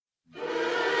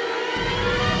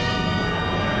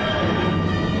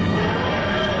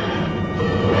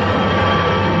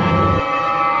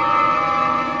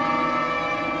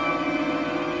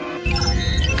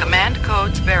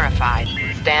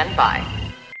stand by.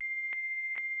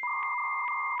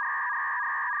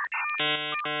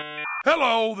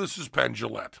 Hello, this is Penn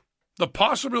Jillette. The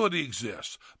possibility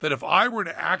exists that if I were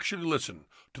to actually listen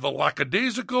to the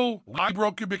lackadaisical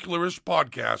Librocubicularist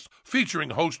podcast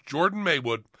featuring host Jordan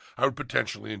Maywood, I would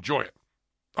potentially enjoy it.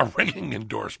 A ringing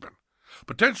endorsement.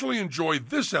 Potentially enjoy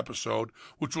this episode,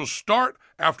 which will start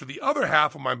after the other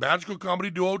half of my magical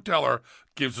comedy duo Teller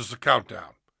gives us a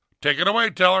countdown. Take it away,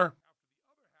 Teller.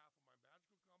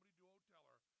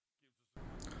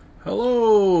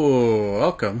 Hello,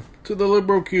 welcome to the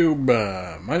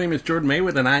LibroCube. My name is Jordan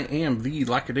Maywood, and I am the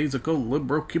lackadaisical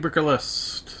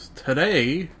Librocubicularist.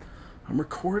 Today, I'm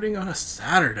recording on a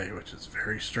Saturday, which is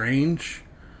very strange.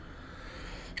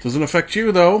 Doesn't affect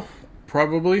you, though,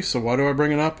 probably, so why do I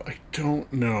bring it up? I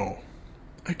don't know.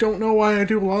 I don't know why I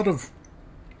do a lot of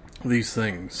these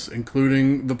things,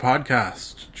 including the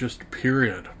podcast, just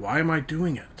period. Why am I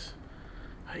doing it?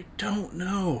 I don't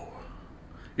know.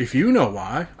 If you know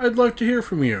why, I'd like to hear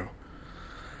from you.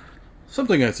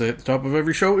 Something I say at the top of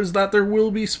every show is that there will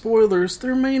be spoilers.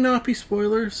 There may not be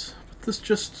spoilers, but this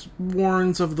just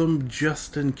warns of them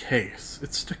just in case.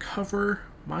 It's to cover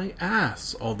my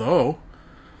ass. Although,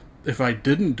 if I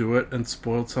didn't do it and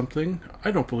spoiled something, I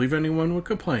don't believe anyone would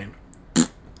complain.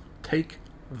 Take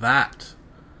that,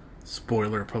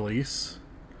 spoiler police.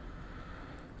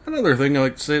 Another thing I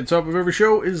like to say at the top of every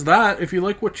show is that if you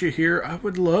like what you hear, I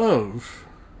would love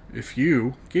if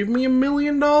you gave me $1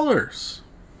 million. You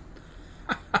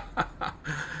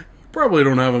probably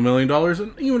don't have $1 million,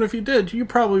 and even if you did, you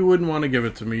probably wouldn't want to give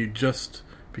it to me just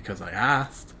because I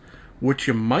asked. What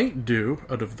you might do,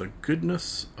 out of the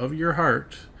goodness of your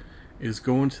heart, is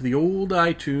go into the old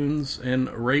iTunes and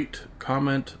rate,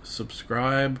 comment,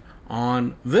 subscribe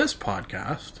on this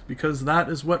podcast, because that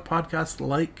is what podcasts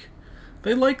like.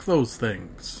 They like those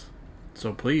things.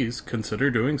 So please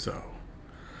consider doing so.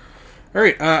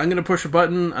 Alright, I'm going to push a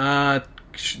button.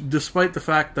 Despite the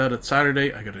fact that it's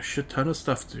Saturday, I got a shit ton of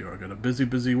stuff to do. I got a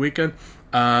busy weekend.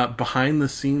 Behind the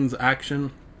scenes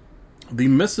action. The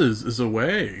missus is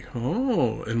away.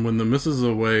 Oh, and when the missus is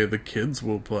away, the kids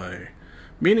will play.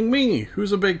 Meaning me,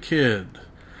 who's a big kid.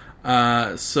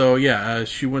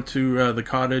 She went to the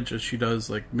cottage, as she does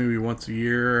like maybe once a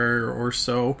year or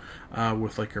so,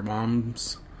 with like her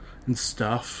moms and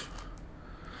stuff.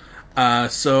 I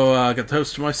got the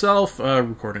house to myself,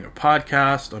 recording a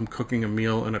podcast. I'm cooking a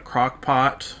meal in a crock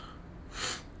pot.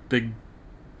 Big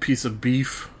piece of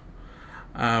beef.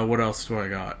 What else do I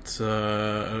got?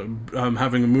 I'm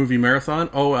having a movie marathon.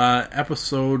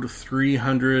 Episode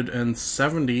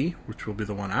 370, which will be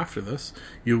the one after this,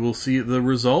 you will see the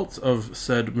results of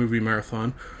said movie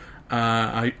marathon.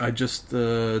 I just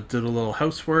did a little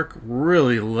housework,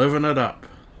 really living it up.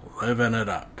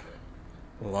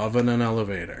 Loving an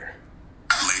elevator.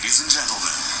 Ladies and gentlemen,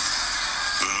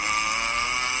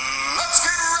 let's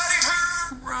get ready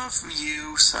to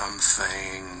review some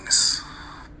things.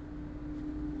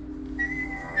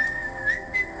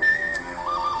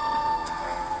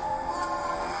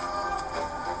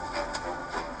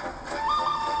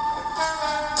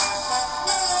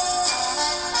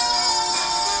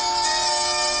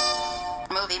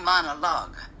 Movie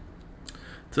monologue.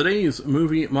 Today's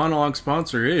movie monologue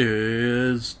sponsor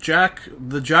is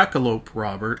the Jackalope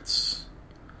Roberts.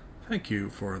 Thank you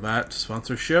for that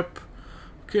sponsorship.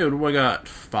 Okay, what do I got?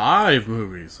 5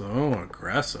 movies. Oh,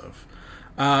 aggressive.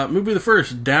 Movie the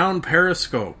first, Down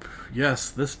Periscope. Yes,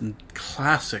 this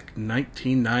classic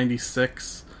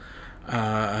 1996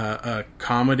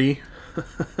 comedy.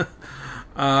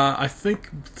 I think,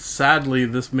 sadly,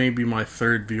 this may be my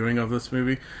 3rd viewing of this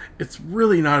movie. It's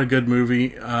really not a good movie,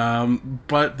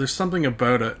 but there's something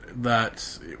about it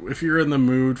that, if you're in the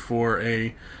mood for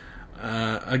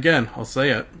again, I'll say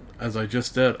it, as I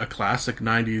just did, a classic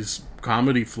 90s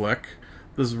comedy flick,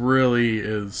 this really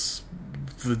is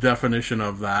the definition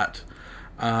of that.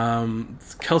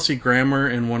 Kelsey Grammer,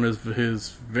 in one of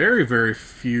his very, very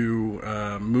few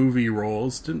movie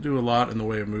roles, didn't do a lot in the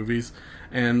way of movies,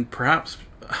 and perhaps,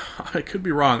 I could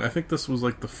be wrong, I think this was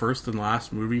like the first and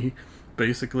last movie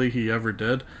basically he ever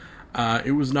did.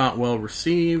 It was not well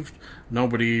received,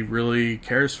 nobody really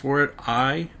cares for it.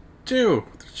 I do.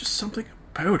 There's just something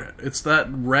about it. It's that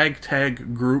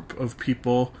ragtag group of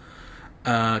people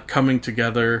coming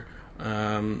together,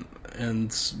 and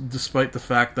despite the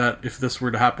fact that if this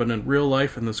were to happen in real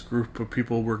life and this group of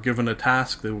people were given a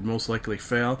task, they would most likely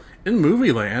fail. In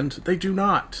movie land, they do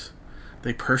not.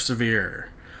 They persevere.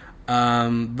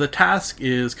 The task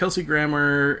is, Kelsey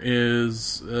Grammer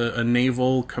is a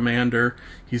naval commander.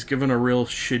 He's given a real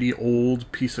shitty old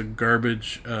piece of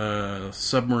garbage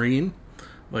submarine,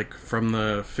 like from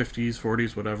the 50s,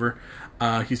 40s, whatever.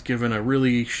 He's given a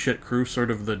really shit crew,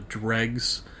 sort of the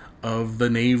dregs of the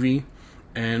Navy,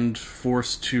 and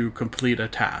forced to complete a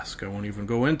task. I won't even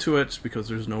go into it because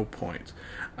there's no point.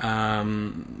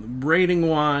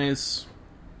 Rating-wise,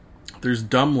 there's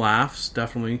dumb laughs,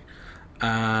 definitely.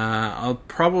 I'll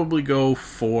probably go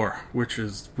 4, which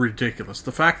is ridiculous.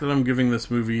 The fact that I'm giving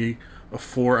this movie a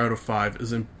 4 out of 5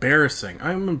 is embarrassing.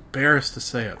 I'm embarrassed to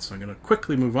say it, so I'm going to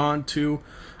quickly move on to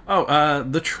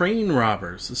The Train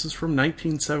Robbers. This is from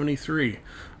 1973.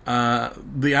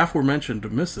 The aforementioned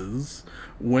Mrs.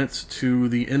 went to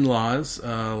the in-laws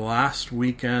last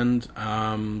weekend,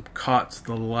 caught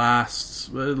the last...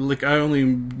 I only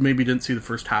maybe didn't see the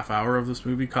first half hour of this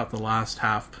movie, caught the last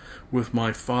half with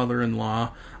my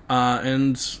father-in-law,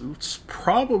 and it's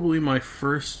probably my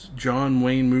first John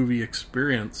Wayne movie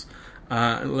experience.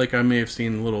 I may have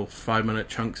seen little 5-minute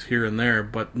chunks here and there,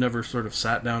 but never sort of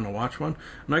sat down to watch one.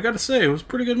 And I gotta say, it was a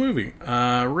pretty good movie.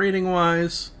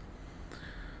 Rating-wise,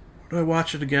 would I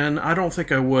watch it again? I don't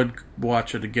think I would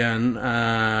watch it again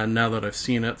now that I've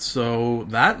seen it. So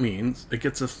that means it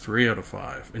gets a 3 out of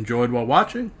 5. Enjoyed while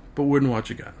watching, but wouldn't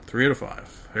watch again. 3 out of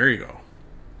 5. There you go.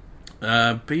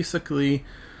 Basically,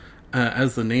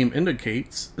 as the name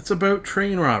indicates, it's about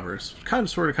train robbers. Kind of,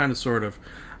 sort of.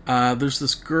 There's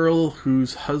this girl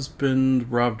whose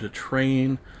husband robbed a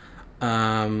train.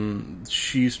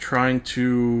 She's trying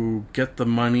to get the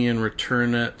money and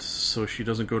return it so she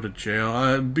doesn't go to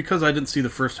jail. Because I didn't see the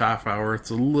first half hour, it's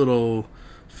a little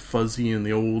fuzzy in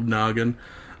the old noggin.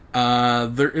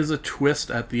 There is a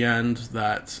twist at the end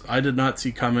that I did not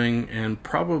see coming, and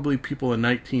probably people in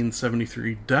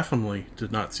 1973 definitely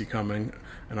did not see coming.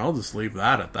 And I'll just leave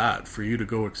that at that for you to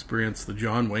go experience the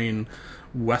John Wayne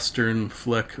Western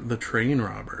flick, The Train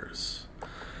Robbers.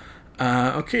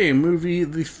 Movie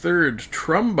the third,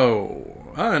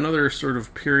 Trumbo. Another sort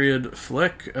of period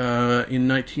flick. In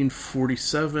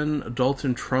 1947,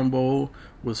 Dalton Trumbo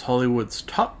was Hollywood's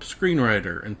top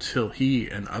screenwriter until he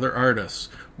and other artists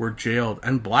were jailed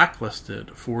and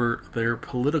blacklisted for their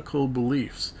political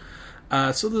beliefs.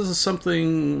 So this is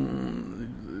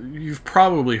something you've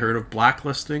probably heard of.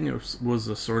 Blacklisting. It was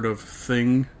a sort of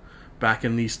thing back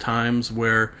in these times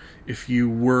where if you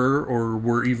were or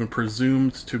were even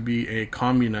presumed to be a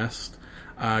communist,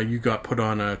 you got put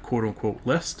on a quote-unquote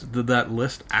list. Did that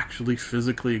list actually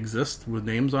physically exist with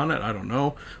names on it? I don't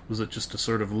know. Was it just a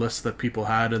sort of list that people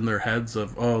had in their heads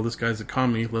of, oh, this guy's a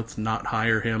commie, let's not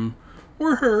hire him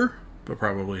or her, but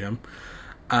probably him.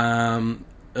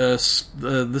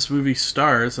 This movie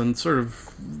stars, and sort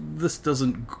of, this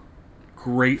doesn't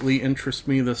greatly interest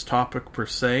me, this topic per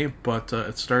se, but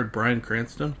it starred Bryan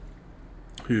Cranston,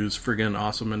 who's friggin'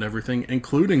 awesome and everything,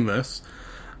 including this.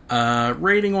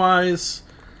 Rating-wise,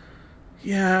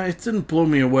 yeah, it didn't blow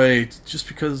me away, just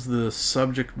because the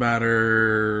subject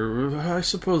matter, I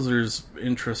suppose there's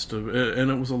interest of it, and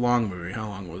it was a long movie. How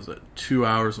long was it? 2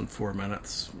 hours and 4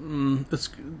 minutes. I'm gonna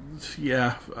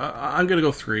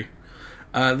go 3.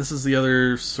 This is the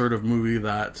other sort of movie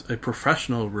that a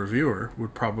professional reviewer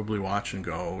would probably watch and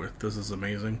go, this is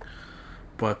amazing.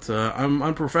 But I'm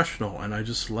unprofessional, and I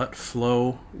just let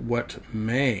flow what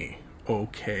may.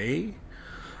 Okay.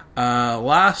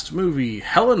 Last movie,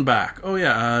 Hell and Back. Oh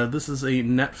yeah, this is a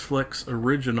Netflix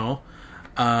original.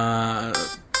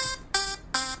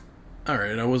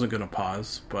 Alright, I wasn't going to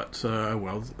pause, but I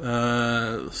will.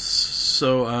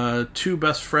 Two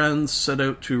best friends set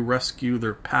out to rescue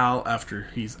their pal after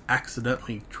he's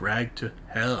accidentally dragged to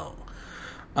hell.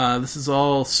 This is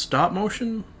all stop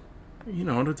motion? You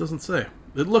know what, it doesn't say.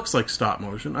 It looks like stop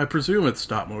motion. I presume it's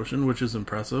stop motion, which is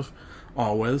impressive,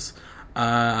 always.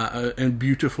 And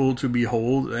beautiful to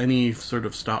behold. Any sort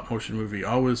of stop motion movie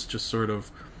always just sort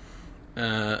of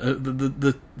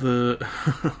the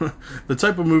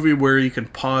type of movie where you can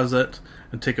pause it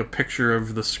and take a picture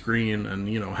of the screen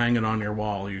and, you know, hang it on your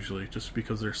wall, usually, just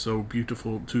because they're so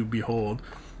beautiful to behold.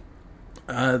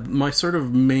 My sort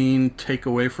of main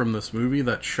takeaway from this movie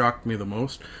that shocked me the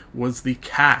most was the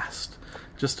cast.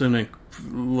 Just an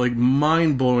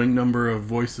mind-blowing number of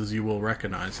voices you will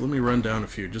recognize. Let me run down a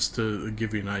few just to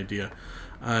give you an idea.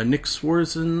 Nick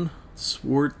Swardson,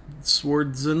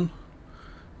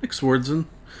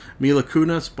 Mila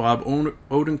Kunis, Bob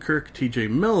Odenkirk, T.J.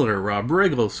 Miller, Rob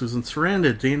Riggle, Susan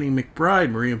Sarandon, Danny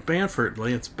McBride, Maria Bamford,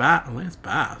 Lance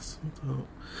Bass,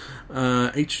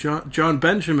 John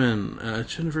Benjamin,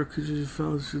 Jennifer,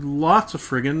 lots of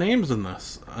friggin' names in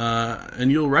this,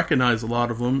 and you'll recognize a lot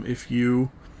of them if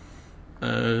you,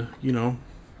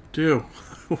 do.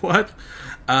 What?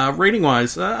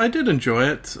 Rating-wise, I did enjoy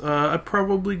it. I'd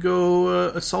probably go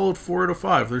a solid 4 out of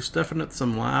 5. There's definite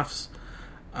some laughs.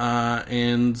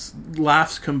 and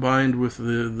laughs combined with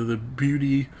the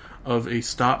beauty of a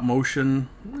stop motion.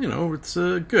 It's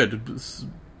good.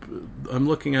 I'm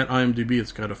looking at IMDb.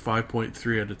 It's got a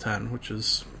 5.3 out of 10, which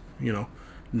is,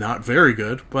 not very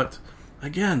good. But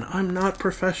again, I'm not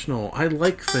professional. I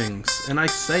like things, and I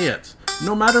say it,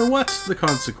 no matter what the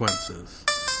consequences.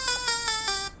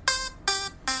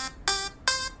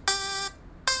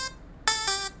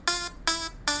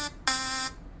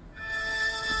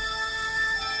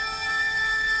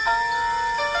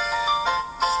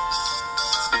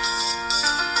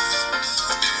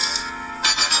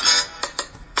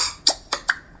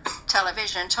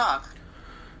 Television Talk.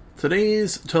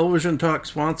 Today's television talk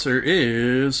sponsor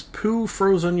is Pooh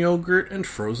Frozen Yogurt and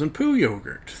Frozen Pooh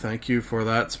Yogurt. Thank you for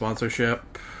that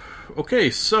sponsorship. Okay,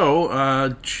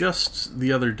 so, just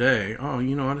the other day... Oh,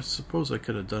 you know what? I suppose I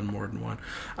could have done more than one.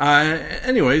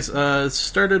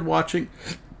 Started watching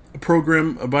a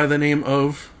program by the name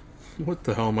of... What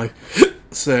the hell am I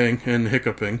saying and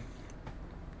hiccuping?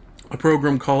 A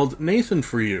program called Nathan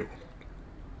For You.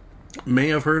 May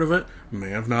have heard of it,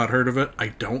 may have not heard of it, I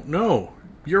don't know.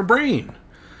 Your brain.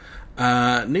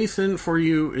 Nathan For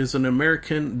You is an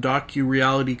American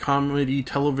docu-reality comedy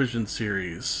television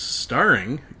series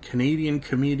starring Canadian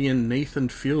comedian Nathan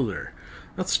Fielder.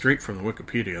 That's straight from the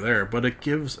Wikipedia there, but it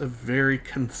gives a very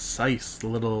concise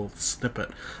little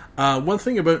snippet. One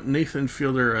thing about Nathan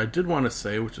Fielder I did want to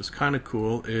say, which is kind of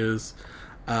cool, is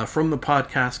from the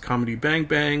podcast Comedy Bang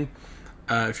Bang.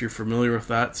 If you're familiar with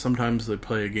that, sometimes they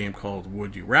play a game called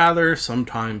Would You Rather.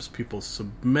 Sometimes people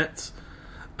submit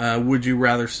Would You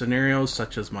Rather scenarios,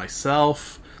 such as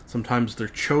myself. Sometimes they're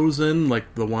chosen,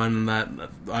 like the one that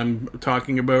I'm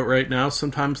talking about right now.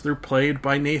 Sometimes they're played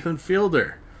by Nathan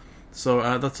Fielder.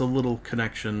 So that's a little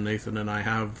connection Nathan and I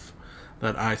have,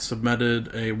 that I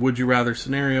submitted a Would You Rather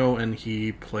scenario and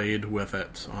he played with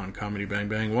it on Comedy Bang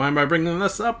Bang. Why am I bringing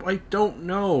this up? I don't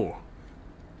know.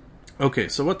 Okay,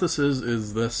 so what this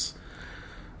is this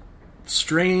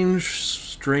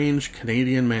strange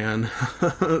Canadian man,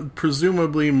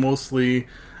 presumably mostly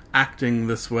acting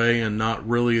this way and not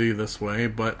really this way,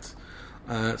 but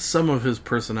some of his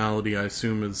personality, I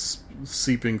assume, is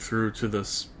seeping through to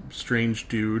this strange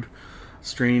dude,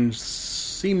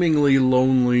 seemingly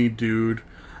lonely dude.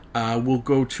 Will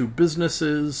go to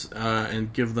businesses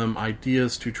and give them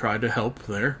ideas to try to help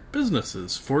their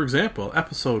businesses. For example,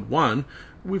 episode 1,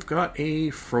 we've got a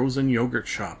frozen yogurt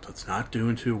shop that's not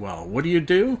doing too well. What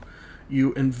do?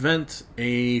 You invent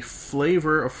a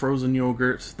flavor of frozen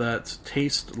yogurt that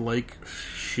tastes like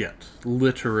shit.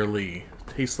 Literally.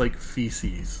 Tastes like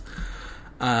feces.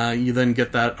 You then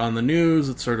get that on the news.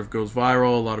 It sort of goes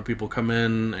viral. A lot of people come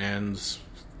in and...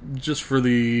 just for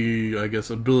the, I guess,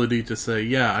 ability to say,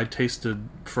 yeah, I tasted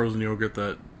frozen yogurt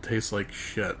that tastes like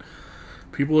shit.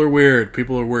 People are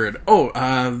weird. Oh,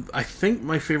 I think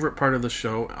my favorite part of the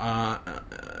show,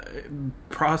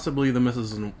 possibly the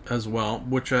missus as well,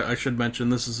 which I should mention,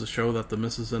 this is a show that the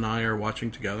missus and I are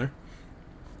watching together,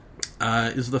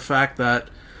 is the fact that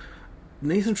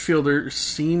Nathan Fielder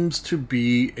seems to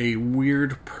be a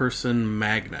weird person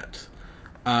magnet.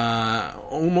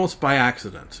 Almost by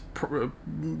accident.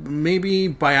 Maybe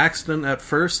by accident at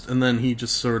first, and then he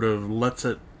just sort of lets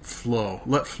it flow.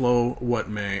 Let flow what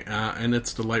may, and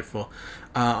it's delightful.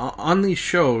 On these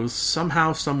shows,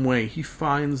 somehow, some way, he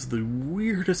finds the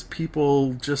weirdest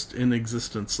people just in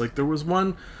existence. Like, there was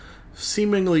one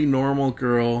seemingly normal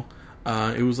girl.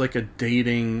 It was like a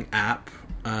dating app,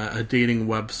 a dating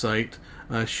website.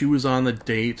 She was on the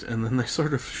date, and then they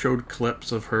sort of showed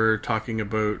clips of her talking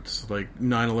about, like,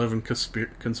 9/11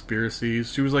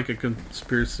 conspiracies. She was like a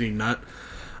conspiracy nut.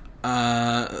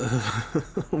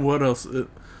 What else?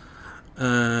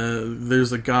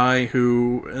 There's a guy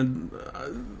who, and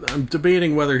I'm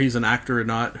debating whether he's an actor or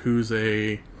not, who's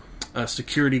a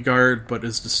security guard, but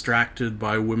is distracted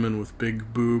by women with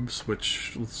big boobs,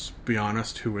 which, let's be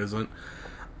honest, who isn't?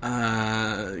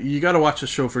 You gotta watch the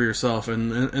show for yourself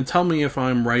and tell me if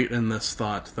I'm right in this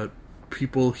thought that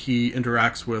people he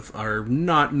interacts with are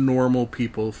not normal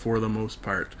people for the most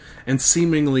part, and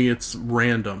seemingly it's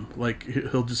random, like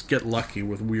he'll just get lucky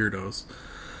with weirdos.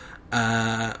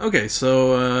 Okay,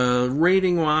 so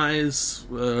rating wise,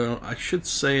 I should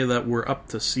say that we're up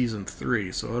to season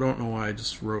 3, so I don't know why I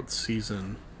just wrote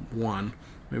season 1.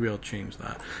 Maybe I'll change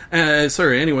that.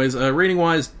 Anyways,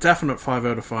 rating-wise, definite 5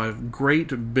 out of 5.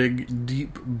 Great, big,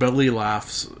 deep belly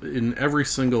laughs in every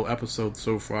single episode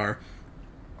so far.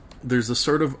 There's a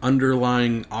sort of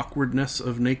underlying awkwardness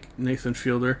of Nathan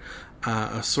Fielder,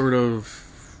 a sort of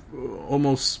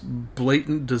almost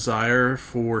blatant desire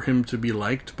for him to be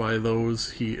liked by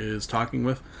those he is talking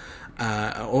with.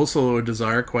 Also a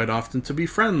desire quite often to be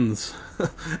friends,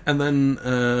 and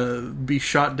then be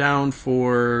shot down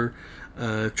for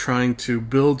trying to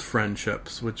build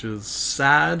friendships, which is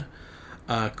sad,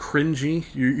 cringy.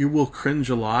 You will cringe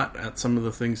a lot at some of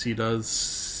the things he does,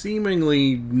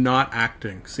 seemingly not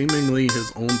acting, seemingly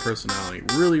his own personality.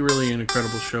 Really, really an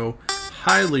incredible show.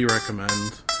 Highly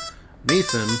recommend.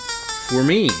 Nathan, for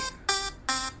me.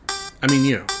 I mean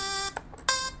you.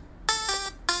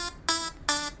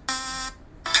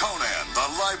 Conan the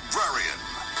Librarian.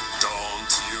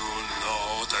 Don't you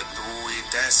know the Dewey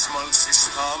Decimal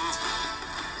System?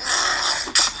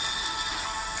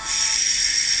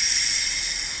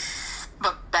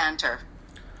 Book banter.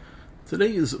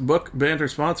 Today's book banter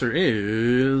sponsor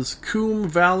is Coombe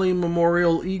Valley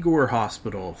Memorial Igor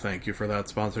Hospital. Thank you for that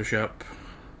sponsorship.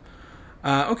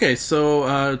 Okay,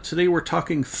 so today we're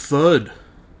talking Thud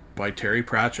by Terry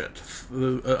Pratchett.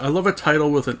 I love a title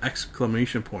with an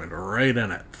exclamation point right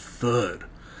in it. Thud.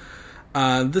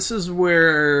 This is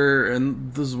where,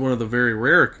 and this is one of the very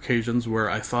rare occasions where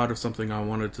I thought of something I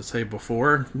wanted to say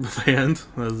before the end.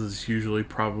 This is usually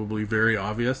probably very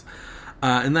obvious.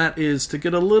 And that is to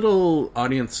get a little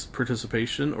audience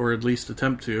participation, or at least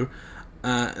attempt to.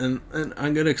 And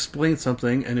I'm going to explain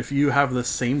something, and if you have the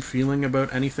same feeling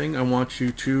about anything, I want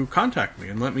you to contact me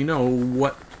and let me know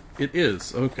what it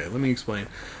is. Okay, let me explain.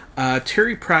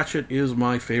 Terry Pratchett is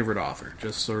my favorite author,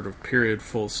 just sort of period,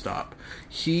 full stop.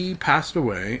 He passed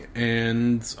away,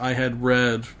 and I had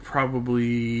read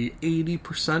probably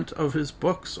 80% of his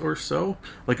books or so.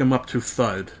 Like, I'm up to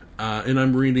Thud, and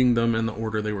I'm reading them in the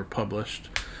order they were published.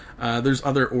 There's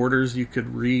other orders you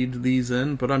could read these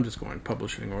in, but I'm just going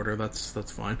publishing order.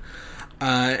 That's fine.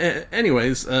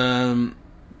 Anyways,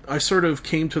 I sort of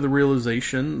came to the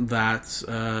realization that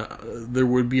there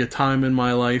would be a time in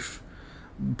my life,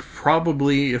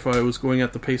 probably if I was going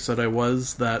at the pace that I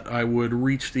was, that I would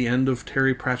reach the end of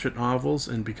Terry Pratchett novels,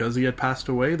 and because he had passed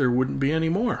away, there wouldn't be any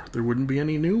more. There wouldn't be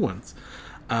any new ones.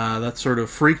 That sort of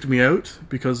freaked me out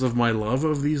because of my love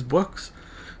of these books.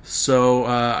 So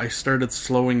I started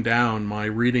slowing down my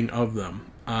reading of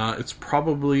them. It's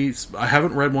probably... I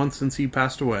haven't read one since he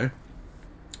passed away.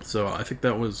 So I think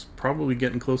that was probably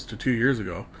getting close to 2 years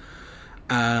ago.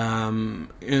 And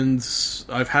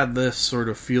I've had this sort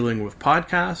of feeling with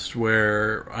podcasts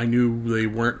where I knew they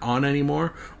weren't on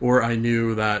anymore, or I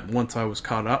knew that once I was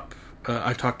caught up...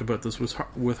 I talked about this with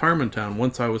Harmontown.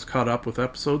 Once I was caught up with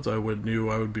episodes, knew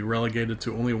I would be relegated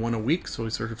to only one a week, so I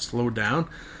sort of slowed down.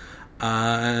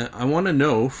 I want to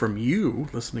know from you,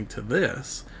 listening to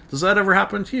this, does that ever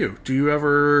happen to you? Do you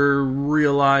ever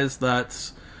realize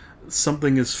that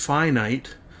something is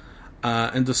finite,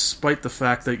 and despite the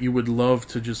fact that you would love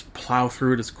to just plow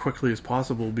through it as quickly as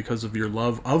possible because of your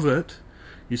love of it,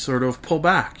 you sort of pull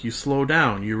back, you slow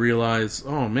down, you realize,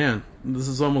 oh man, this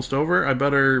is almost over, I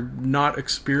better not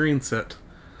experience it.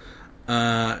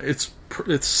 It's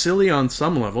silly on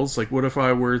some levels, like what if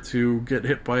I were to get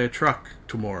hit by a truck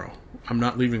tomorrow? I'm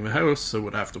not leaving the house, so I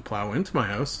would have to plow into my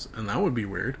house, and that would be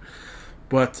weird.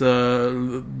 But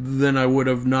then I would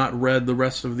have not read the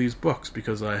rest of these books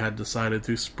because I had decided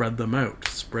to spread them out,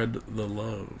 spread the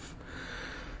love.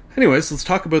 Anyways, let's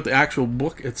talk about the actual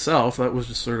book itself. That was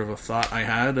just sort of a thought I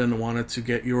had and wanted to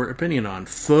get your opinion on.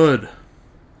 Thud.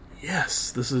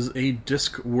 Yes, this is a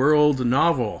Discworld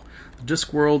novel. The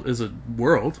Discworld is a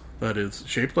world that is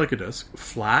shaped like a disc,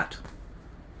 flat,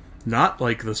 not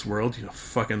like this world, you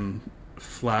fucking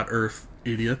flat earth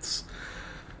idiots.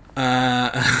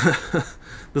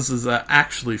 This is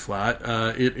actually flat.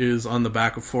 It is on the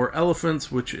back of 4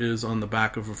 elephants, which is on the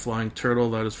back of a flying turtle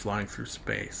that is flying through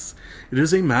space. It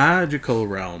is a magical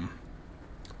realm.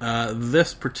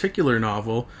 This particular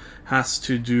novel has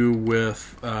to do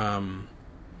with... what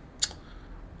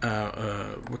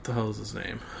the hell is his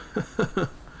name?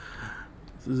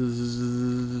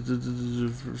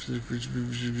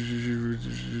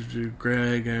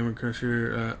 Greg, I'm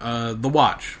Crusher, The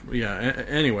Watch. Yeah,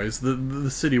 anyways, the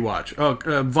City Watch. Oh,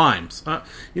 Vimes.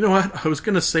 You know what? I was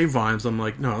going to say Vimes. I'm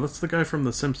like, no, that's the guy from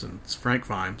The Simpsons, Frank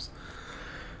Vimes.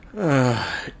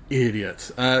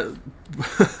 Idiot.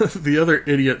 The other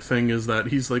idiot thing is that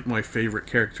he's like my favorite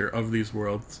character of these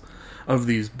worlds, of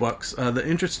these books. The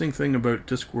interesting thing about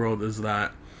Discworld is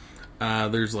that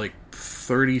there's like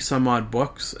 30 some odd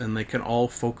books, and they can all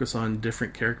focus on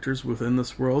different characters within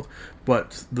this world,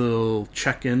 but they'll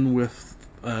check in with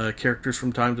characters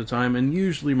from time to time, and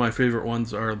usually my favorite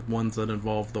ones are the ones that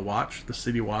involve the Watch, the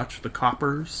City Watch, the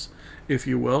Coppers, if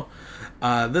you will.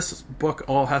 This book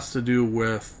all has to do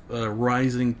with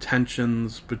rising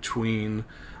tensions between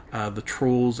the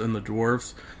trolls and the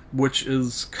dwarves, which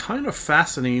is kind of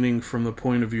fascinating from the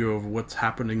point of view of what's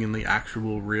happening in the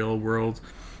actual real world.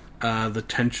 The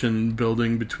tension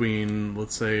building between,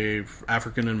 let's say,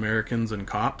 African Americans and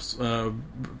cops,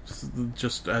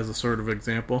 just as a sort of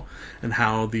example, and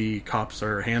how the cops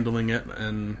are handling it,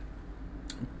 and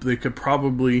they could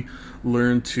probably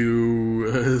learn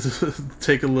to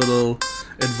take a little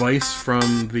advice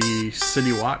from the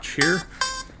City Watch here.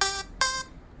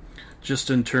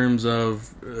 Just in terms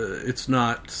of, it's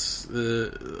not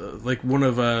like one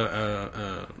of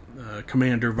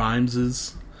Commander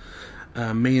Vimes's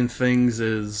main things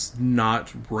is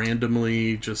not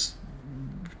randomly just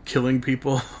killing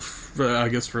people, I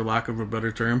guess for lack of a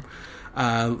better term.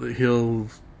 He'll,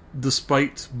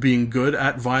 despite being good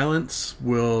at violence,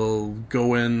 will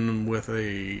go in with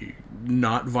a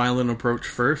not violent approach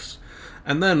first.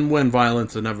 And then when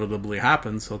violence inevitably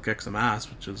happens, he'll kick some ass,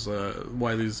 which is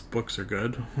why these books are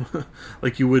good.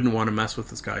 Like, you wouldn't want to mess with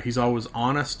this guy. He's always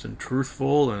honest and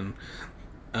truthful, and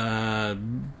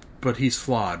but he's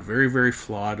flawed. Very, very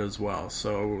flawed as well.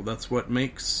 So that's what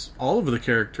makes all of the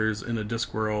characters in a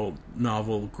Discworld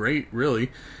novel great,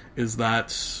 really, is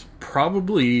that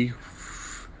probably,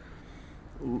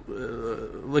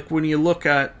 like, when you look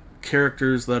at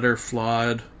characters that are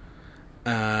flawed,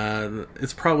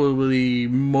 it's probably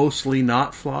mostly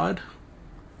not flawed.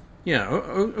 Yeah,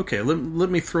 okay, let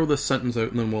me throw this sentence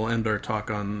out and then we'll end our talk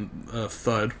on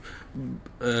Thud.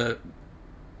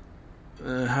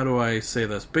 How do I say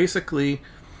this? Basically,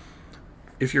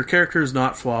 if your character is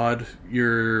not flawed,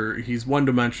 he's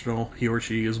one-dimensional, he or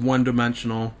she is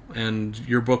one-dimensional, and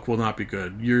your book will not be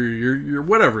good. Your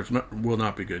whatever will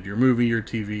not be good. Your movie, your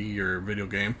TV, your video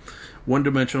game.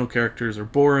 One-dimensional characters are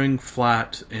boring,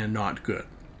 flat, and not good.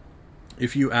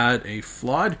 If you add a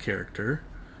flawed character,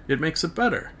 it makes it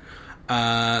better.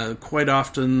 Quite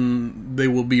often, they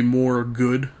will be more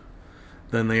good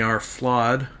than they are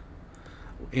flawed,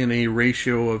 in a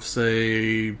ratio of,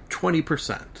 say,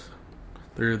 20%.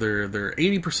 They're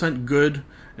 80% good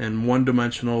and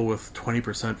one-dimensional with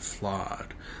 20%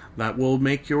 flawed. That will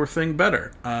make your thing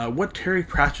better. What Terry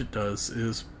Pratchett does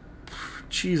is,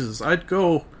 Jesus, I'd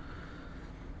go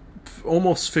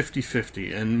almost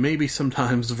 50-50, and maybe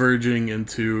sometimes verging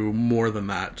into more than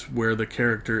that, where the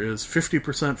character is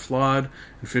 50% flawed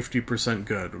and 50%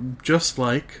 good. Just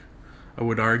like, I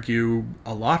would argue,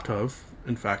 a lot of,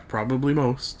 in fact, probably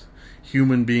most,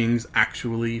 human beings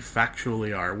actually,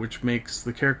 factually are, which makes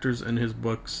the characters in his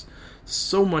books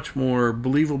so much more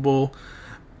believable,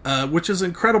 which is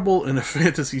incredible in a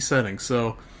fantasy setting.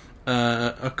 So,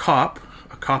 a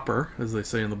copper, as they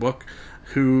say in the book,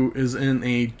 who is in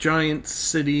a giant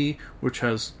city which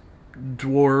has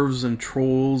dwarves and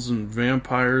trolls and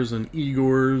vampires and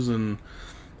Igors and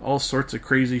all sorts of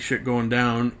crazy shit going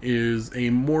down, is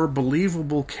a more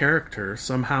believable character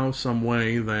somehow, some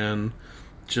way, than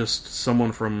just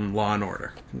someone from Law and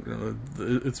Order.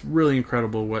 It's really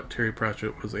incredible what Terry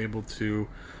Pratchett was able to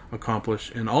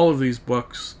accomplish in all of these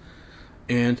books,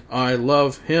 and I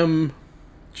love him,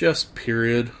 just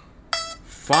period.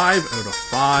 5 out of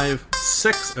 5,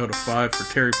 6 out of 5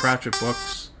 for Terry Pratchett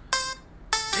books.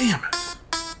 Damn it.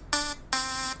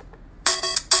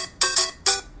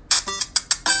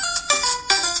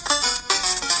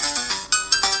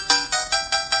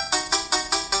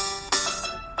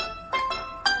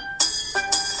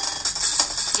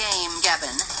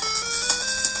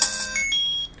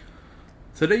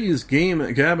 Today's game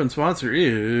Gabbin sponsor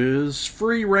is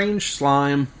Free Range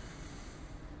Slime.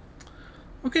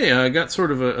 Okay, I got sort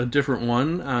of a different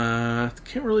one.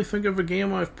 Can't really think of a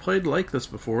game I've played like this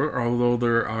before, although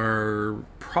there are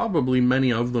probably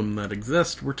many of them that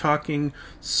exist. We're talking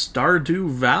Stardew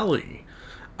Valley.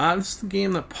 This is the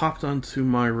game that popped onto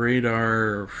my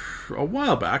radar a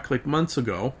while back, like months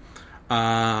ago.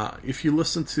 If you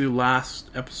listen to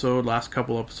last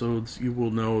couple episodes, you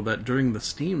will know that during the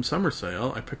Steam Summer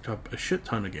Sale, I picked up a shit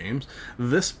ton of games.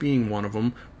 This being one of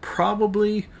them.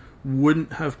 Probably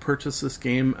wouldn't have purchased this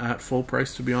game at full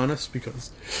price, to be honest,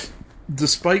 because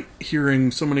despite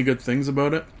hearing so many good things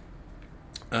about it,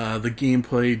 the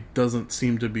gameplay didn't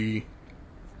seem to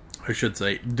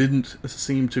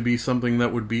be something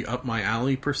that would be up my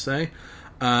alley, per se.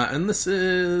 And this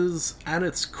is, at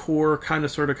its core, kind of,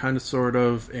 sort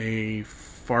of, a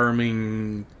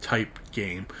farming type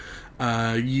game.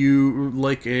 You,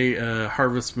 like a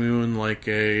Harvest Moon, like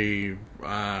a,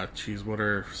 what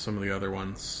are some of the other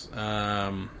ones?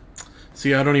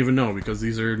 See, I don't even know, because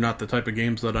these are not the type of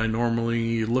games that I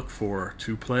normally look for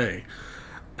to play.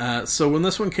 So when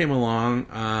this one came along,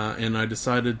 and I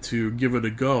decided to give it a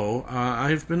go,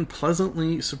 I've been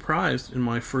pleasantly surprised in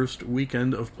my first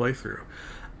weekend of playthrough.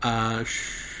 Very,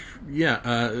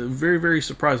 very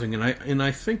surprising. And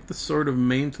I think the sort of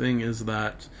main thing is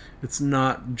that it's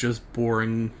not just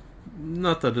boring.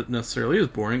 Not that it necessarily is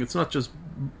boring. It's not just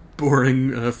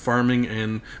boring farming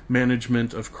and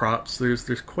management of crops.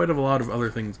 There's quite a lot of other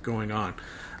things going on.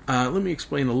 Let me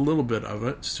explain a little bit of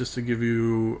it, just to give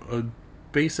you a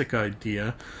basic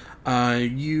idea.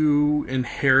 You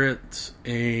inherit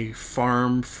a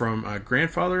farm from a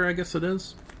grandfather, I guess it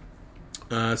is.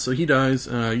 So he dies,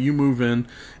 you move in.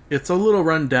 It's a little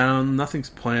run down, nothing's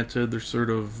planted, there's sort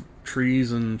of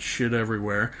trees and shit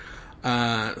everywhere.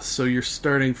 So you're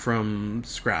starting from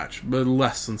scratch, but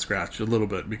less than scratch, a little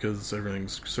bit, because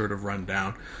everything's sort of run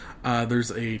down.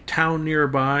 There's a town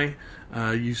nearby.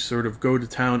 You sort of go to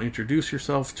town, introduce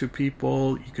yourself to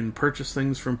people. You can purchase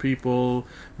things from people.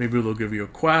 Maybe they'll give you a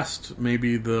quest.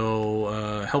 Maybe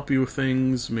they'll help you with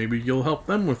things. Maybe you'll help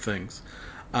them with things.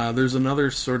 There's another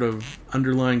sort of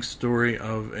underlying story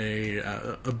of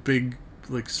a big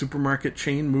supermarket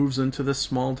chain moves into this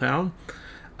small town.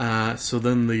 So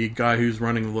then the guy who's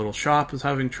running the little shop is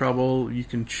having trouble. You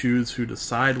can choose who to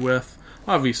side with.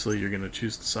 Obviously, you're going to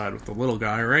choose to side with the little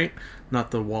guy, right?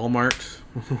 Not the Walmart,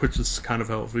 which is kind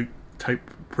of a type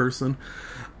person.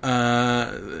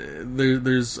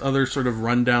 There's other sort of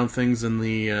rundown things in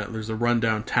the... there's a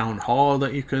rundown town hall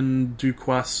that you can do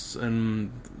quests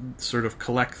and sort of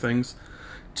collect things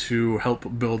to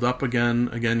help build up again.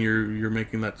 Again, you're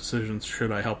making that decision.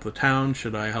 Should I help the town?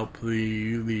 Should I help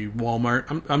the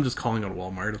Walmart? I'm just calling it a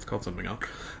Walmart. It's called something else.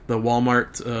 The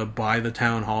Walmart buy the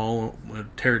town hall,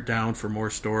 tear it down for more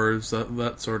stores,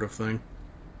 that sort of thing.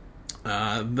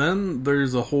 Then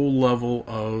there's a whole level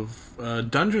of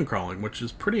dungeon crawling, which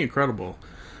is pretty incredible.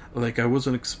 I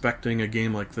wasn't expecting a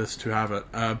game like this to have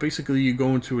it. Basically, you go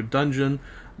into a dungeon.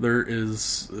 There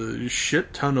is a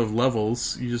shit ton of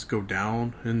levels. You just go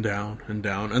down and down and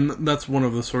down. And that's one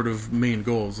of the sort of main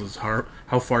goals, is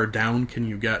how far down can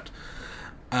you get.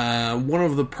 One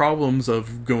of the problems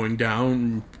of going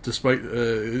down, despite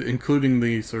including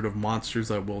the sort of monsters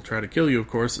that will try to kill you, of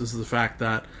course, is the fact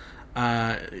that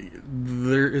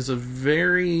there is a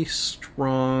very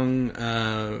strong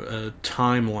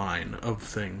timeline of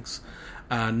things.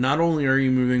 Not only are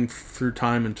you moving through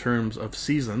time in terms of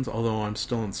seasons, although I'm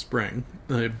still in spring,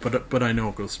 but I know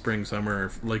it goes spring,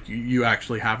 summer, you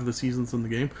actually have the seasons in the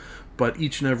game, but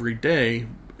each and every day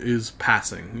is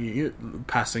passing.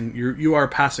 You are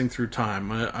passing through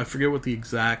time. I forget what the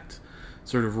exact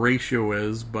sort of ratio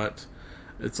is, but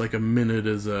it's like a minute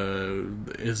is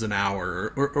an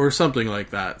hour or something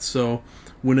like that. So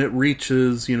when it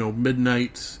reaches,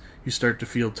 midnight, you start to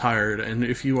feel tired, and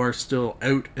if you are still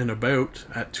out and about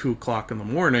at 2 o'clock in the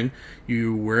morning,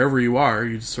 wherever you are,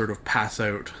 you just sort of pass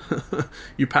out.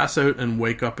 You pass out and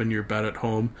wake up in your bed at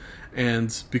home,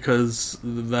 and because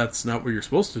that's not what you're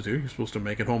supposed to do, you're supposed to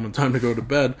make it home in time to go to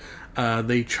bed,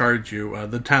 they charge you.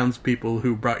 The townspeople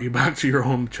who brought you back to your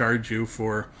home charge you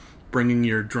for bringing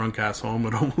your drunk ass home,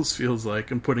 it almost feels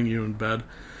like, and putting you in bed.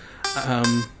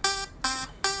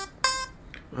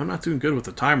 I'm not doing good with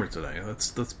the timer today.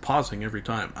 That's pausing every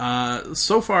time.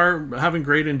 So far, having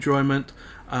great enjoyment.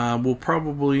 We'll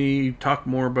probably talk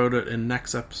more about it in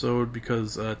next episode,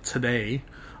 because today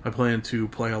I plan to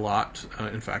play a lot.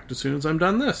 In fact, as soon as I'm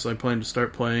done this, I plan to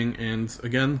start playing, and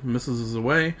again, Mrs. is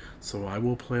away, so I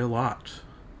will play a lot.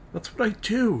 That's what I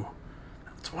do.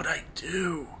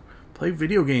 Play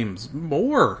video games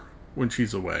more when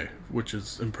she's away, which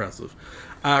is impressive.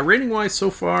 Rating-wise, so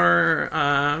far,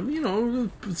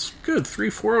 it's good.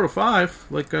 3-4 out of 5.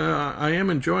 I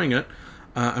am enjoying it.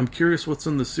 I'm curious what's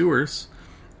in the sewers.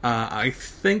 I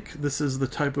think this is the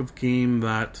type of game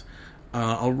that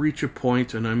I'll reach a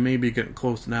point, and I may be getting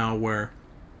close now, where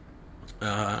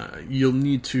you'll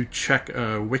need to check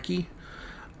a wiki,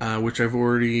 which I've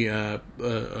already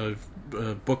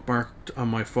bookmarked on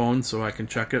my phone so I can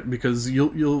check it, because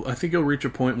I think you'll reach a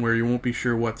point where you won't be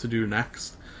sure what to do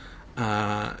next.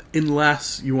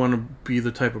 Unless you want to be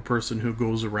the type of person who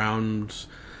goes around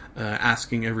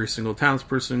asking every single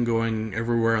townsperson, going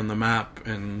everywhere on the map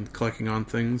and clicking on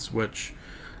things, which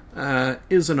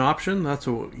is an option. That's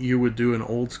what you would do in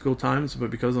old school times,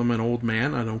 but because I'm an old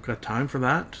man, I don't got time for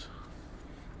that.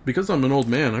 Because I'm an old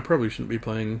man, I probably shouldn't be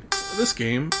playing this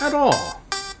game at all.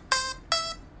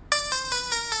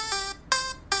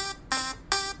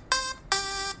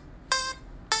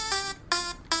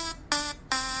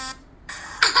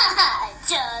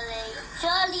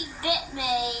 Charlie bit me.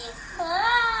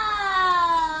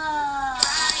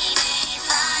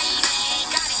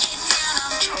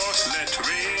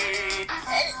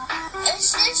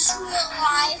 Is this real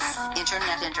life?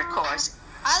 Internet intercourse.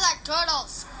 I like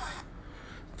turtles.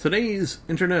 Today's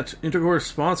Internet Intercourse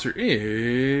sponsor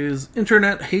is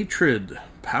Internet Hatred,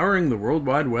 powering the World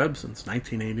Wide Web since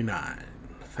 1989.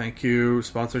 Thank you,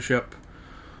 sponsorship.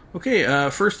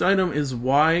 Okay, first item is,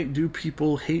 why do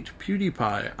people hate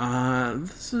PewDiePie?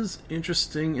 This is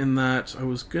interesting in that I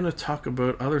was going to talk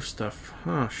about other stuff.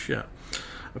 Shit.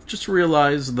 I've just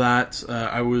realized that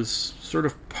I was sort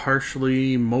of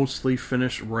mostly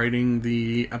finished writing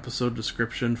the episode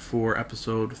description for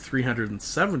episode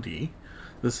 370.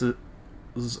 This is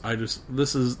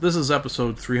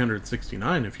episode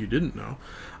 369, if you didn't know.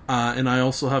 And I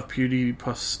also have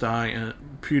PewDiePie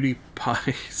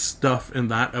stuff in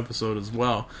that episode as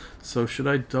well. So should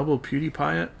I double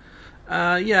PewDiePie it?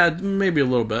 Yeah, maybe a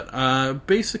little bit.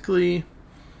 Basically,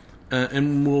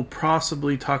 and we'll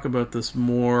possibly talk about this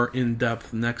more in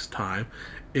depth next time,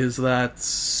 is that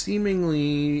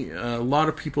seemingly a lot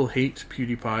of people hate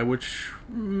PewDiePie, which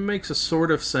makes a sort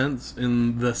of sense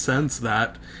in the sense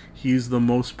that he's the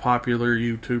most popular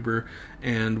YouTuber,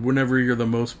 and whenever you're the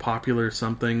most popular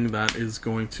something, that is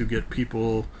going to get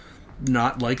people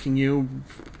not liking you,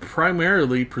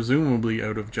 primarily, presumably,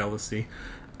 out of jealousy.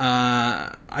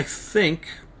 I think,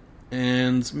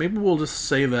 and maybe we'll just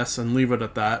say this and leave it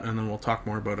at that, and then we'll talk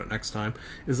more about it next time,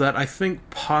 is that I think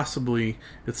possibly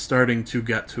it's starting to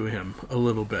get to him a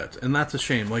little bit, and that's a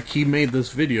shame. Like, he made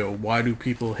this video, why do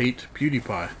people hate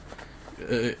PewDiePie?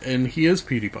 And he is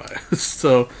PewDiePie,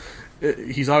 so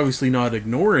he's obviously not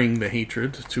ignoring the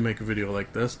hatred to make a video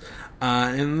like this,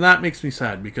 and that makes me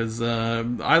sad, because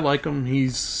I like him. He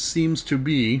seems to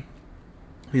be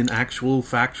an actual,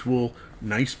 factual,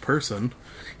 nice person.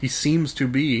 He seems to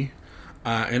be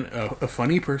a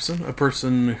funny person, a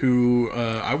person who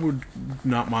I would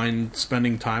not mind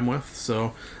spending time with,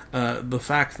 so the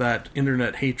fact that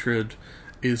internet hatred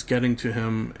is getting to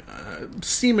him,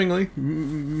 seemingly,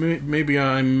 maybe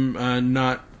I'm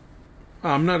not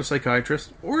a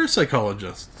psychiatrist or a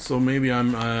psychologist, so maybe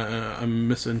I'm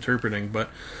misinterpreting, but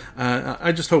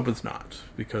I just hope it's not,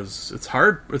 because it's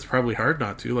hard. It's probably hard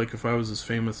not to. Like, if I was as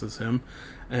famous as him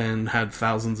and had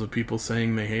thousands of people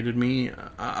saying they hated me,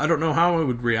 I don't know how I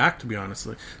would react, to be honest.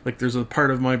 Like, there's a part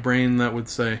of my brain that would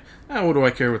say, what do I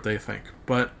care what they think?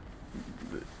 But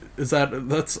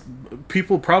that's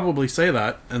people probably say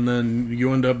that, and then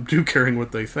you end up caring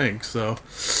what they think, so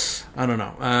I don't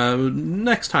know.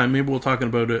 Next time, maybe we'll talk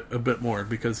about it a bit more,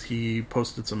 because he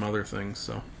posted some other things,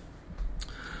 so.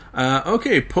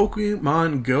 Okay,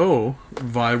 Pokemon Go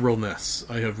Viralness,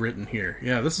 I have written here.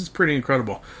 Yeah, this is pretty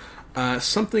incredible.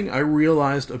 Something I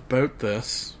realized about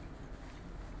this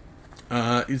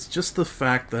is just the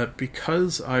fact that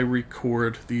because I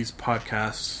record these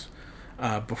podcasts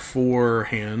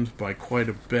beforehand by quite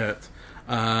a bit,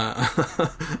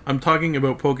 I'm talking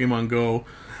about Pokemon Go.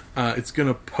 It's going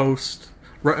to post,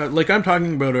 like, I'm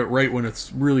talking about it right when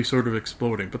it's really sort of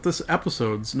exploding, but this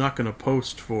episode's not going to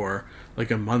post for like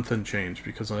a month and change,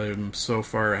 because I'm so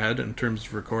far ahead in terms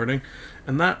of recording,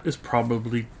 and that is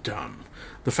probably dumb.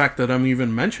 The fact that I'm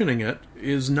even mentioning it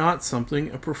is not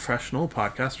something a professional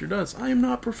podcaster does. I am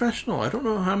not professional. I don't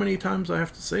know how many times I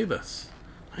have to say this.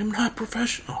 I'm not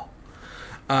professional.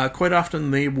 Quite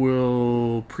often they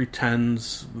will pretend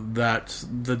that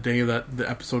the day that the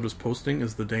episode is posting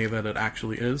is the day that it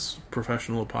actually is.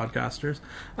 Professional podcasters.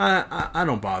 I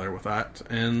don't bother with that,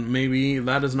 and maybe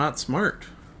that is not smart.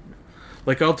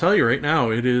 Like, I'll tell you right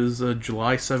now, it is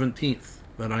July 17th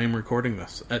that I am recording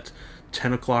this at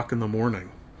 10 o'clock in the morning.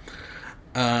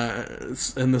 And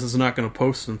this is not going to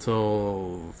post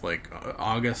until like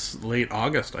late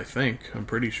August, I think. I'm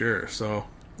pretty sure. So,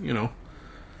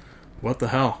 what the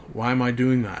hell? Why am I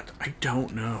doing that? I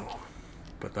don't know.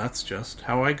 But that's just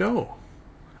how I go.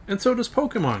 And so does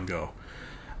Pokemon Go.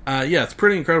 Yeah, it's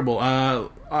pretty incredible.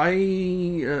 A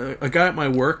guy at my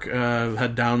work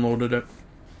had downloaded it.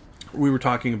 We were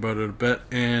talking about it a bit,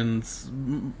 and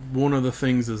one of the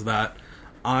things is that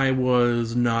I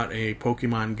was not a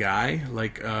Pokemon guy.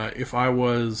 Like, if I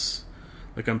was,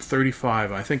 like, I'm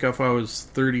 35. I think if I was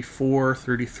 34,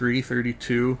 33,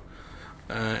 32...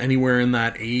 anywhere in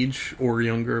that age, or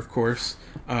younger, of course,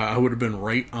 I would have been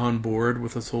right on board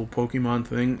with this whole Pokemon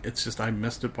thing. It's just I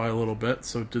missed it by a little bit,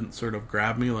 so it didn't sort of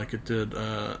grab me like it did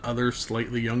other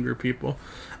slightly younger people.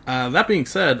 That being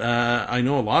said, I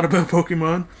know a lot about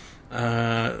Pokemon.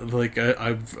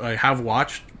 I have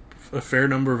watched a fair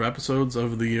number of episodes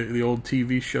of the old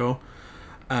TV show.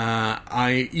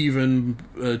 I even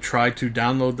tried to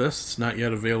download this. It's not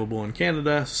yet available in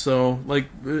Canada, so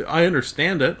I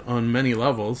understand it on many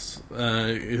levels.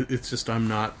 It's just I'm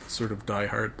not sort of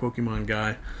diehard Pokemon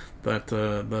guy that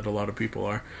a lot of people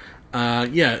are.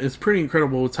 Yeah, it's pretty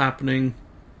incredible what's happening,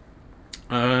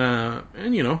 and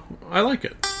I like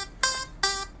it.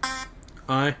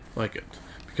 I like it.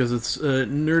 Because it's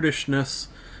nerdishness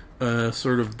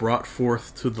sort of brought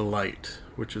forth to the light,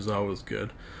 which is always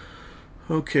good.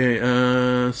 Okay,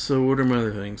 so what are my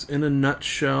other things? In a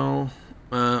Nutshell.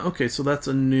 Okay, so that's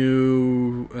a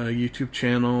new YouTube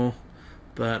channel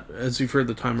that, as you've heard,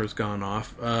 the timer's gone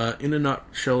off. In a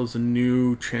Nutshell is a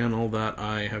new channel that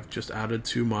I have just added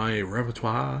to my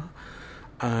repertoire.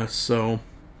 So,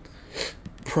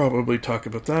 probably talk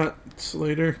about that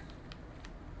later.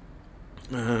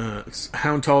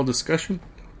 Houndtall Discussion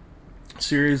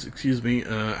Series,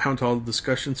 Houndtall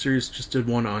Discussion Series just did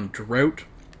one on Drought.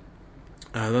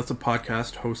 That's a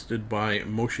podcast hosted by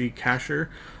Moshi Kasher.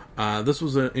 This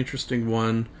was an interesting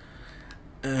one,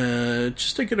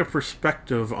 just to get a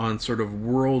perspective on sort of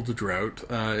world drought.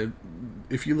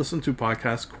 If you listen to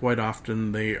podcasts, quite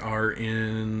often they are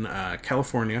in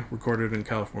California, recorded in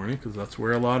California, because that's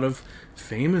where a lot of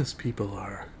famous people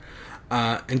are.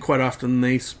 And quite often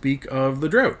they speak of the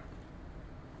drought.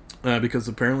 Because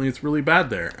apparently it's really bad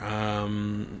there.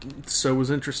 So it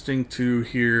was interesting to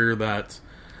hear that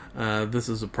this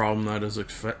is a problem that is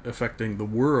affecting the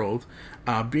world.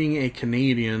 Being a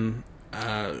Canadian,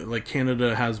 like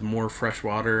Canada has more fresh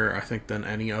water, I think, than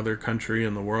any other country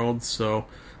in the world. So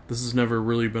this has never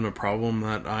really been a problem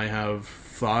that I have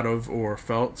thought of or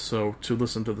felt. So to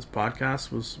listen to this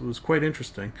podcast was quite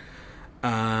interesting.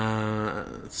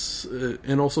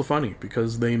 And also funny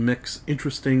because they mix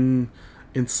interesting,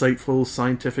 insightful,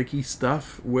 scientific-y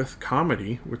stuff with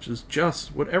comedy, which is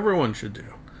just what everyone should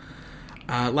do.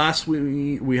 Last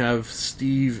week we have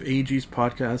Steve Agee's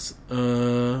podcast,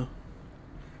 and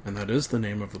that is the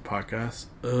name of the podcast,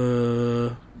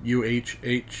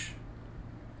 UHH,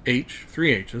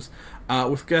 3 H's,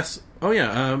 with guest,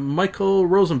 Michael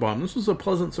Rosenbaum. This was a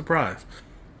pleasant surprise.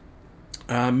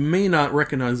 May not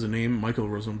recognize the name Michael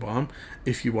Rosenbaum.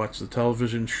 If you watch the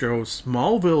television show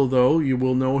Smallville, though, you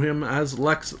will know him as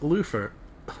Lex Luthor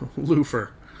Rigno.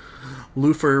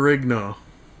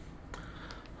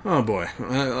 Oh boy,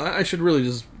 I should really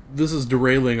just... This is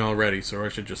derailing already, so I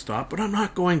should just stop. But I'm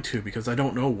not going to, because I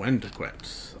don't know when to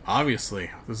quit. Obviously,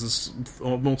 this is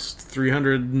almost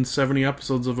 370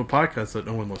 episodes of a podcast that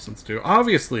no one listens to.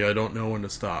 Obviously, I don't know when to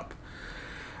stop.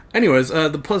 Anyways,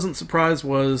 the pleasant surprise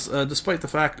was, despite the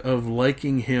fact of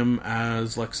liking him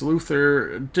as Lex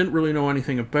Luthor, didn't really know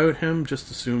anything about him,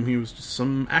 just assumed he was just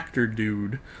some actor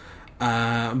dude.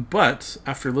 But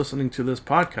after listening to this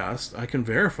podcast, I can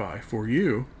verify for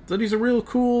you that he's a real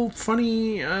cool,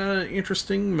 funny,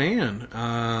 interesting man.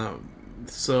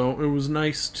 So it was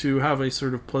nice to have a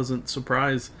sort of pleasant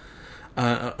surprise,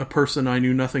 a person I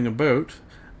knew nothing about,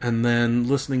 and then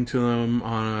listening to them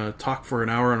talk for an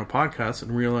hour on a podcast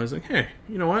and realizing, hey,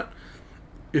 you know what?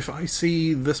 If I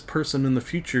see this person in the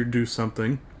future do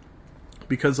something,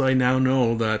 because I now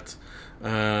know that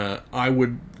I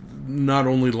would not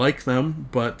only like them,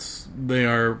 but they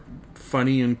are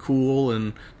funny and cool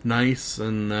and nice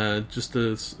and just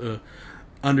a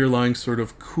underlying sort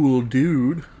of cool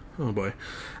dude. Oh boy.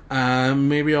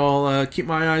 Maybe I'll keep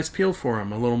my eyes peeled for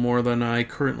him a little more than I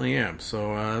currently am.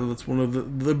 So that's one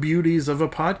of the beauties of a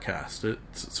podcast. It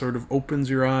sort of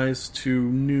opens your eyes to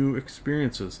new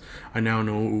experiences. I now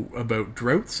know about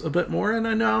droughts a bit more, and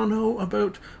I now know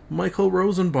about Michael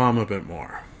Rosenbaum a bit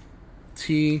more.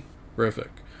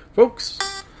 Terrific. Folks,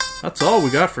 that's all we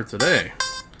got for today.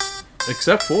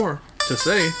 Except for to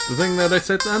say the thing that I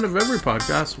say at the end of every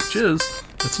podcast, which is,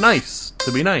 it's nice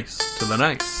to be nice to the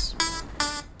nice.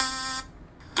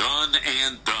 Done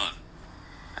and done.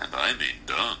 And I mean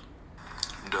done.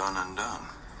 Done and done.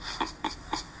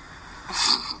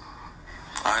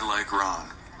 I like Ron.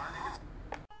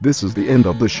 This is the end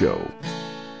of the show.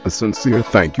 A sincere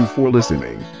thank you for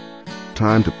listening.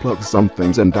 Time to plug some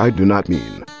things, and I do not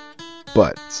mean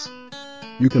butts.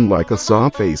 You can like us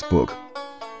on Facebook.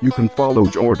 You can follow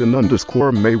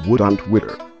Jordan_Maywood on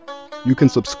Twitter. You can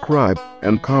subscribe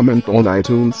and comment on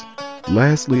iTunes.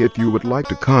 Lastly, if you would like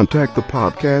to contact the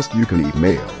podcast, you can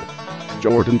email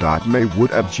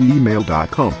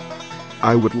jordan.maywood@gmail.com.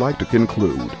 I would like to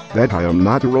conclude that I am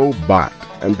not a robot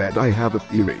and that I have a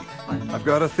theory. I've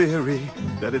got a theory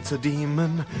that it's a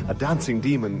demon, a dancing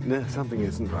demon. Nah, something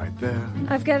isn't right there.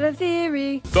 I've got a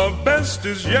theory. The best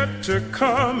is yet to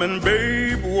come, and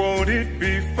babe, won't it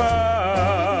be fine?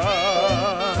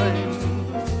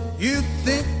 You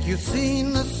think you've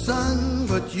seen the sun,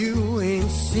 but you ain't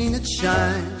seen it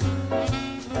shine.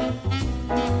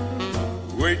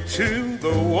 Wait till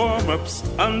the warm-up's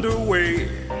underway.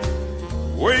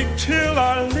 Wait till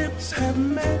our lips have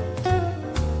met.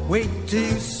 Wait till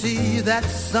you see that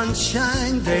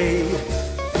sunshine day.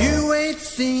 You ain't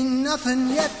seen nothing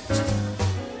yet.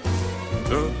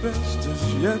 The best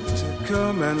is yet to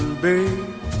come, and babe,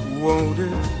 won't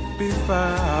it be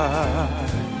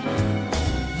fine?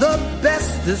 The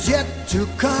best is yet to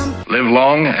come. Live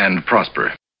long and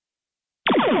prosper.